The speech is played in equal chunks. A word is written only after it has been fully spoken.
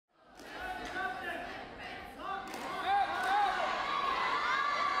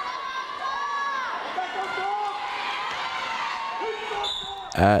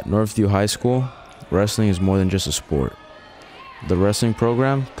At Northview High School, wrestling is more than just a sport. The wrestling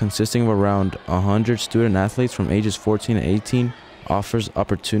program, consisting of around 100 student athletes from ages 14 to 18, offers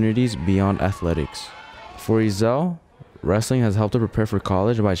opportunities beyond athletics. For Izel, wrestling has helped her prepare for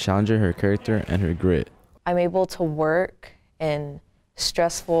college by challenging her character and her grit. I'm able to work in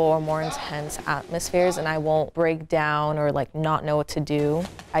stressful or more intense atmospheres, and I won't break down or not know what to do.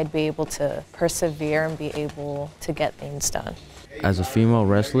 I'd be able to persevere and be able to get things done. As a female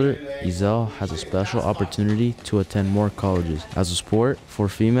wrestler, Izel has a special opportunity to attend more colleges, as the sport for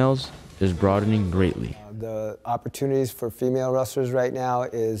females is broadening greatly. The opportunities for female wrestlers right now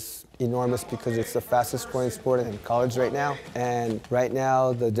is enormous because it's the fastest growing sport in college right now. And right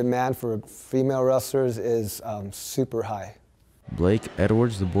now, the demand for female wrestlers is super high. Blake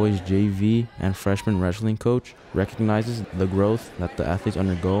Edwards, the boys' JV and freshman wrestling coach, recognizes the growth that the athletes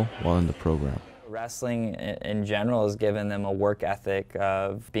undergo while in the program. Wrestling in general has given them a work ethic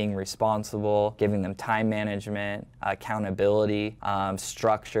of being responsible, giving them time management, accountability,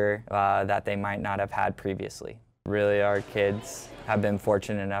 structure that they might not have had previously. Really, our kids have been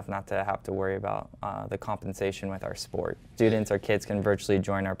fortunate enough not to have to worry about the compensation with our sport. Students or kids can virtually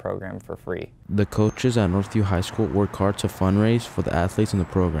join our program for free. The coaches at Northview High School work hard to fundraise for the athletes in the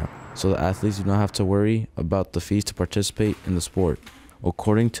program, so the athletes do not have to worry about the fees to participate in the sport.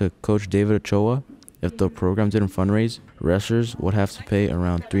 According to Coach David Ochoa, if the program didn't fundraise, wrestlers would have to pay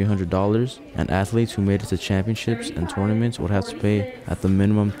around $300, and athletes who made it to championships and tournaments would have to pay at the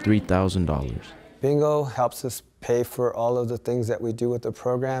minimum $3,000. Bingo helps us pay for all of the things that we do with the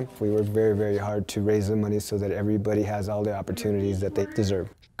program. We work very, very hard to raise the money so that everybody has all the opportunities that they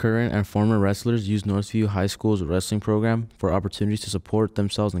deserve. Current and former wrestlers use Northview High School's wrestling program for opportunities to support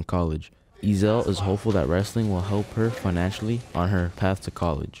themselves in college. Izel is hopeful that wrestling will help her financially on her path to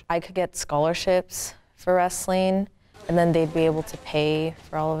college. I could get scholarships for wrestling, and then they'd be able to pay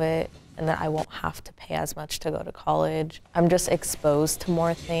for all of it, and then I won't have to pay as much to go to college. I'm just exposed to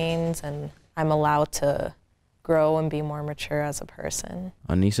more things, and I'm allowed to grow and be more mature as a person.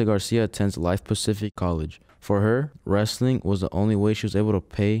 Anissa Garcia attends Life Pacific College. For her, wrestling was the only way she was able to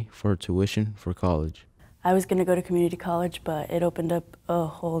pay for her tuition for college. I was going to go to community college, but it opened up a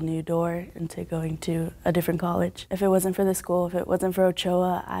whole new door into going to a different college. If it wasn't for the school, if it wasn't for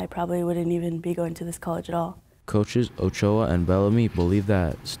Ochoa, I probably wouldn't even be going to this college at all. Coaches Ochoa and Bellamy believe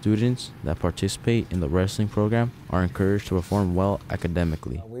that students that participate in the wrestling program are encouraged to perform well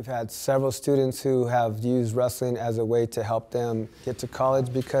academically. We've had several students who have used wrestling as a way to help them get to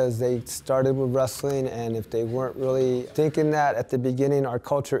college because they started with wrestling, and if they weren't really thinking that at the beginning, our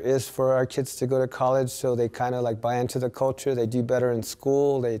culture is for our kids to go to college, so they kind of buy into the culture. They do better in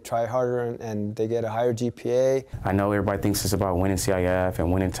school, they try harder, and they get a higher GPA. I know everybody thinks it's about winning CIF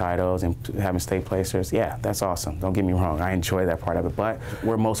and winning titles and having state placers. Yeah, that's awesome. Don't get me wrong, I enjoy that part of it, but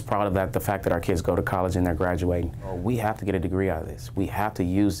we're most proud of that, the fact that our kids go to college and they're graduating. We have to get a degree out of this. We have to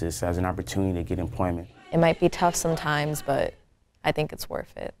use this as an opportunity to get employment. It might be tough sometimes, but I think it's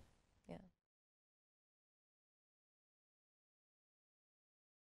worth it.